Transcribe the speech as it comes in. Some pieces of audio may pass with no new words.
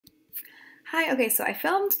Hi, okay, so I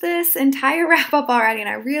filmed this entire wrap up already, and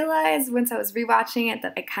I realized once I was rewatching it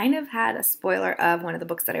that I kind of had a spoiler of one of the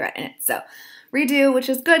books that I read in it. So, redo, which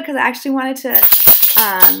is good because I actually wanted to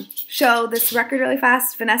show this record really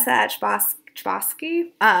fast. Vanessa at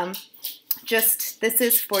Chbosky. This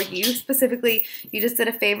is for you specifically. You just did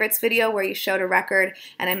a favorites video where you showed a record,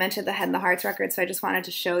 and I mentioned the Head and the Hearts record, so I just wanted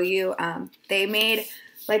to show you. They made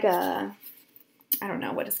like a, I don't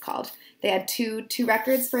know what it's called. They had two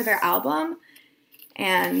records for their album,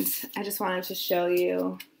 and I just wanted to show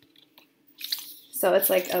you. So it's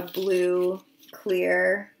like a blue,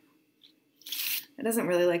 clear. It doesn't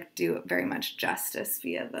really like do very much justice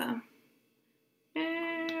via the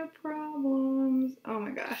problems. Oh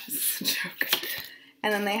my gosh, this is a joke.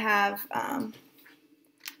 And then they have,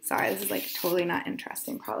 sorry, this is like totally not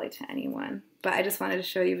interesting probably to anyone, but I just wanted to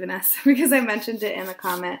show you Vanessa because I mentioned it in the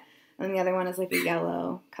comment. And the other one is like a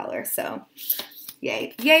yellow color, so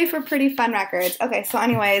yay. Yay for pretty fun records. Okay, so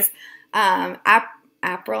anyways,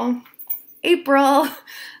 April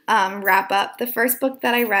wrap up. The first book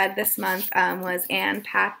that I read this month was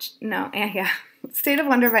State of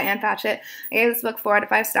Wonder by Ann Patchett. I gave this book 4 out of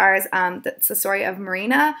 5 stars. It's the story of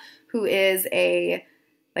Marina, who is a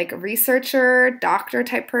researcher, doctor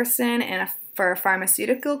type person for a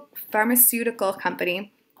pharmaceutical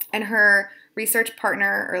company, and her research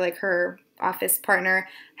partner, or like her office partner,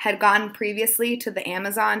 had gone previously to the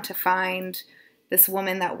Amazon to find this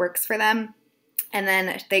woman that works for them. And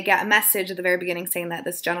then they get a message at the very beginning saying that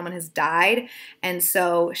this gentleman has died. And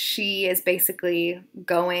so she is basically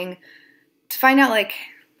going to find out like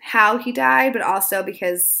how he died, but also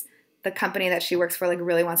because the company that she works for like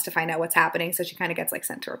really wants to find out what's happening. So she kind of gets like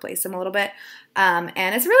sent to replace him a little bit. And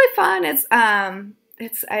it's really fun.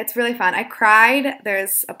 It's really fun. I cried.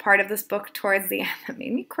 There's a part of this book towards the end that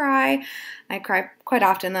made me cry. I cry quite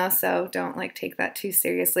often though, so don't like take that too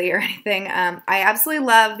seriously or anything. I absolutely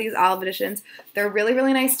love these olive editions. They're really,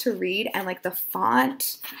 really nice to read, and like the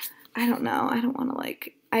font, I don't know. I don't want to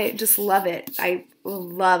like, I just love it. I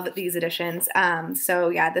love these editions. So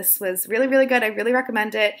yeah, this was really, really good. I really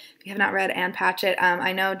recommend it. If you have not read Ann Patchett,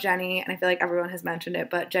 I know Jenny, and I feel like everyone has mentioned it,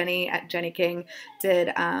 but Jenny at Jenny King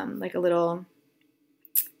did like a little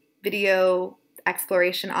video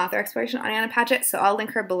author exploration on Ann Patchett, so I'll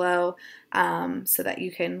link her below so that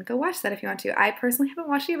you can go watch that if you want to. I personally haven't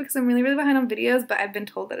watched it because I'm really, really behind on videos, but I've been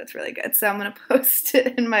told that it's really good, so I'm going to post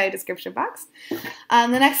it in my description box. The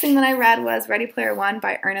next thing that I read was Ready Player One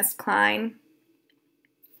by Ernest Cline.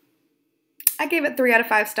 I gave it 3 out of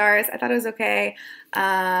 5 stars. I thought it was okay.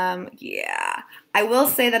 Yeah. I will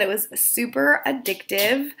say that it was super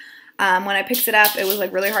addictive. When I picked it up, it was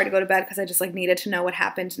like really hard to go to bed because I just like needed to know what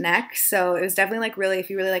happened next. So it was definitely like really, if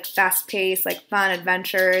you really like fast paced, like fun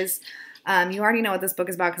adventures. You already know what this book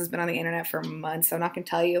is about because it's been on the internet for months, so I'm not going to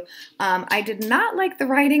tell you. I did not like the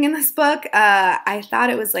writing in this book. I thought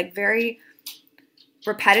it was like very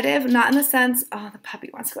repetitive, not in the sense, oh, the puppy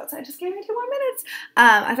wants to go outside, just give me 2 more minutes.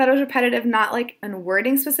 I thought it was repetitive, not like in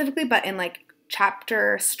wording specifically, but in like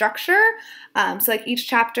chapter structure. So like each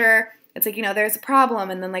chapter, it's like, you know, there's a problem,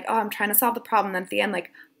 and then like, oh, I'm trying to solve the problem, and then at the end,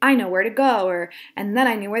 like, I know where to go, and then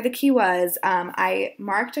I knew where the key was. I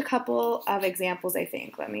marked a couple of examples, I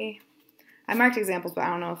think. I marked examples, but I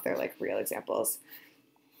don't know if they're like real examples.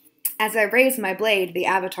 As I raised my blade, the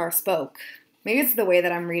avatar spoke. Maybe it's the way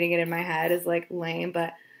that I'm reading it in my head is like lame,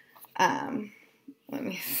 but let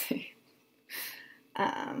me see.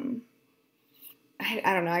 I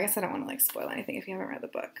don't know. I guess I don't want to like spoil anything if you haven't read the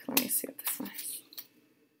book. Let me see what this one is.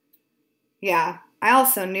 Yeah, I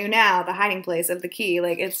also knew now the hiding place of the key.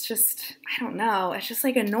 Like, it's just, I don't know. It's just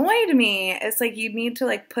like annoyed me. It's like you need to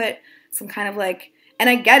like put some kind of like, and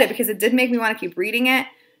I get it because it did make me want to keep reading it,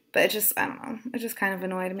 but it just, I don't know. It just kind of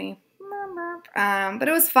annoyed me. But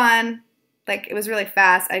it was fun. Like, it was really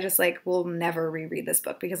fast. I just like will never reread this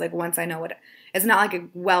book because like once I know what it's not like a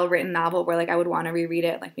well-written novel where like I would want to reread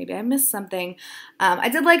it. Like maybe I missed something. I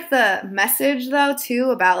did like the message though too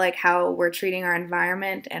about like how we're treating our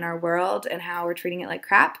environment and our world and how we're treating it like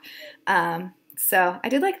crap. So I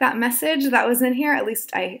did like that message that was in here. At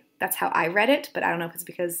least that's how I read it, but I don't know if it's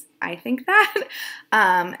because I think that.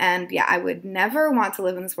 And yeah, I would never want to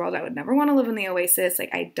live in this world. I would never want to live in the Oasis.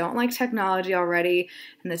 Like, I don't like technology already,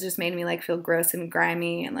 and this just made me like feel gross and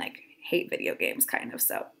grimy and like hate video games kind of.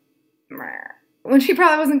 So, when she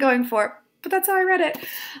probably wasn't going for it, but that's how I read it.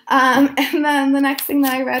 And then the next thing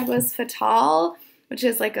that I read was Fatale, which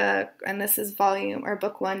is like and this is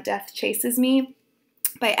book 1, Death Chases Me,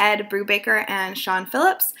 by Ed Brubaker and Sean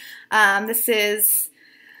Phillips. This is,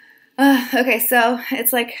 okay, so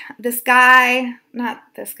it's like this guy, not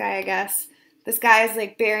this guy, I guess. this guy's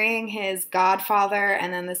like burying his godfather,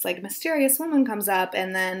 and then this like mysterious woman comes up,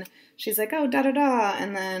 and then she's like, oh, da da da,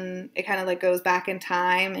 and then it kind of like goes back in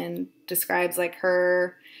time and describes like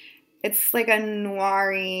her. It's like a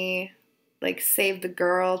noiry, like save the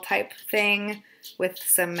girl type thing with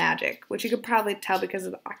some magic, which you could probably tell because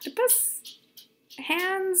of the octopus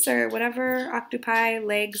hands or whatever octopi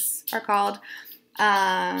legs are called.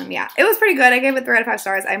 Yeah, it was pretty good. I gave it 3 out of 5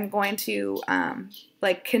 stars. I'm going to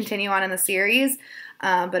like continue on in the series,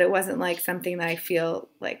 but it wasn't like something that I feel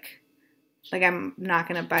like I'm not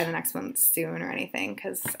gonna buy the next one soon or anything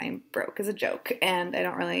because I'm broke as a joke and I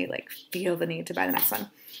don't really like feel the need to buy the next one.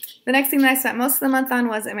 The next thing that I spent most of the month on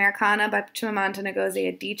was Americana by Chimamanda Ngozi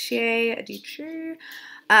Adichie.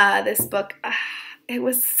 This book, it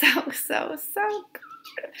was so good.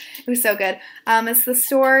 It was so good. It's the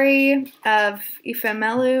story of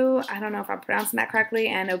Ifemelu, I don't know if I'm pronouncing that correctly,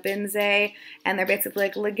 and Obinze, and they're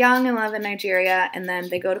basically like young and love in Nigeria, and then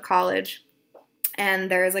they go to college,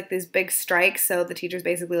 and there's like these big strikes, so the teachers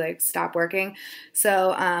basically like stop working.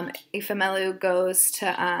 So Ifemelu goes to,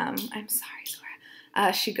 I'm sorry, Sora.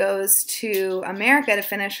 She goes to America to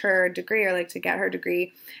finish her degree, or like to get her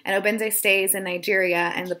degree, and Obinze stays in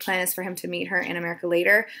Nigeria, and the plan is for him to meet her in America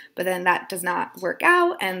later, but then that does not work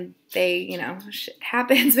out, and they, you know, shit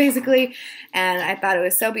happens basically, and I thought it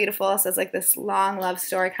was so beautiful. So it's like this long love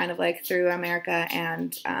story kind of like through America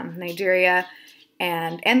and Nigeria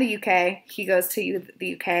and the UK. He goes to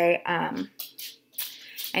the UK, and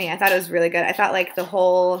yeah, I thought it was really good. I thought like the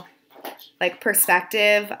whole like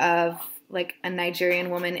perspective of like a Nigerian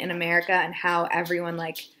woman in America and how everyone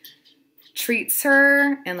like treats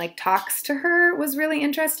her and like talks to her was really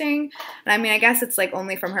interesting. And I mean, I guess it's like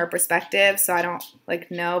only from her perspective, so I don't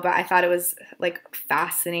like know, but I thought it was like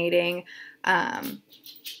fascinating. I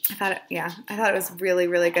thought it was really,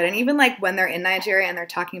 really good. And even like when they're in Nigeria and they're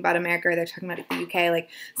talking about America, or they're talking about the UK, like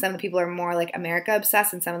some of the people are more like America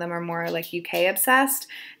obsessed and some of them are more like UK obsessed.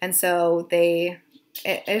 And so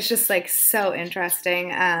it's just like so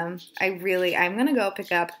interesting. I'm going to go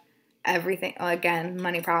pick up everything. Well, again,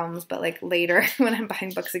 money problems, but like later when I'm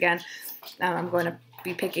buying books again, I'm going to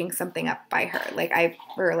be picking something up by her. Like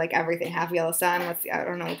everything, Half Yellow Sun. I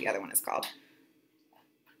don't know what the other one is called,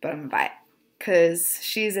 but I'm going to buy it because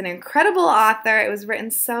she's an incredible author. It was written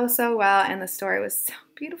so, so well, and the story was so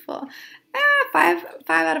beautiful. 5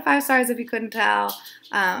 out of 5 stars if you couldn't tell.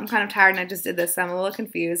 I'm kind of tired and I just did this, so I'm a little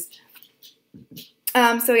confused.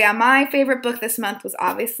 So yeah, my favorite book this month was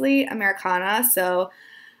obviously Americana. So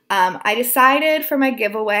I decided for my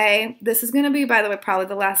giveaway, this is going to be, by the way, probably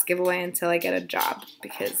the last giveaway until I get a job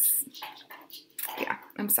because, yeah,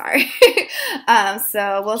 I'm sorry.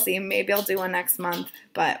 So we'll see. Maybe I'll do one next month,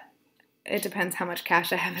 but it depends how much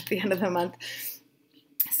cash I have at the end of the month.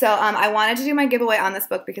 So I wanted to do my giveaway on this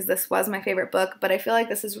book because this was my favorite book, but I feel like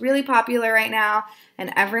this is really popular right now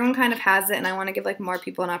and everyone kind of has it, and I want to give like more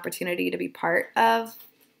people an opportunity to be part of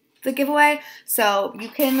the giveaway. So you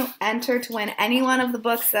can enter to win any one of the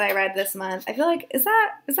books that I read this month. I feel like, is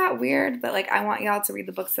that weird that like I want y'all to read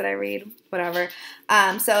the books that I read? Whatever.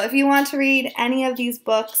 So if you want to read any of these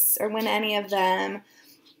books or win any of them,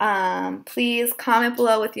 please comment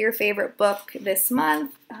below with your favorite book this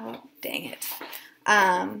month. Oh, dang it.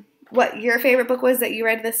 What your favorite book was that you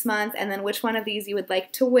read this month, and then which one of these you would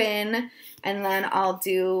like to win, and then I'll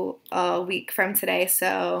do a week from today.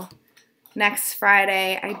 So next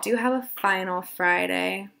Friday, I do have a final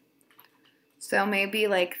Friday, so maybe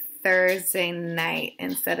like Thursday night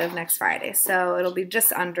instead of next Friday. So it'll be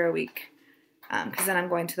just under a week, because then I'm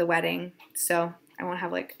going to the wedding, so I won't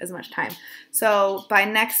have like as much time. So by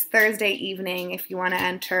next Thursday evening, if you want to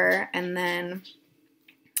enter, and then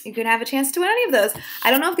you can have a chance to win any of those. I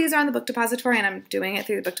don't know if these are on the Book Depository, and I'm doing it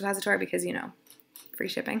through the Book Depository because, you know, free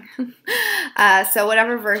shipping. So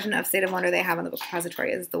whatever version of State of Wonder they have on the Book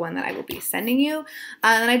Depository is the one that I will be sending you.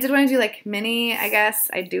 And I did want to do like mini, I guess.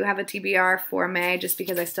 I do have a TBR for May just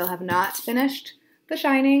because I still have not finished The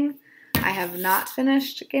Shining. I have not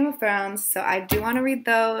finished Game of Thrones, so I do want to read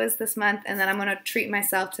those this month, and then I'm going to treat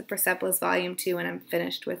myself to Persepolis Volume 2 when I'm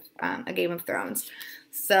finished with A Game of Thrones.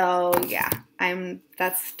 So yeah,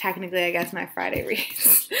 that's technically, I guess, my Friday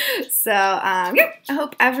reads. So yeah, I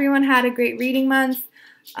hope everyone had a great reading month.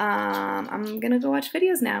 I'm gonna go watch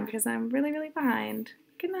videos now because I'm really, really behind.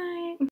 Good night.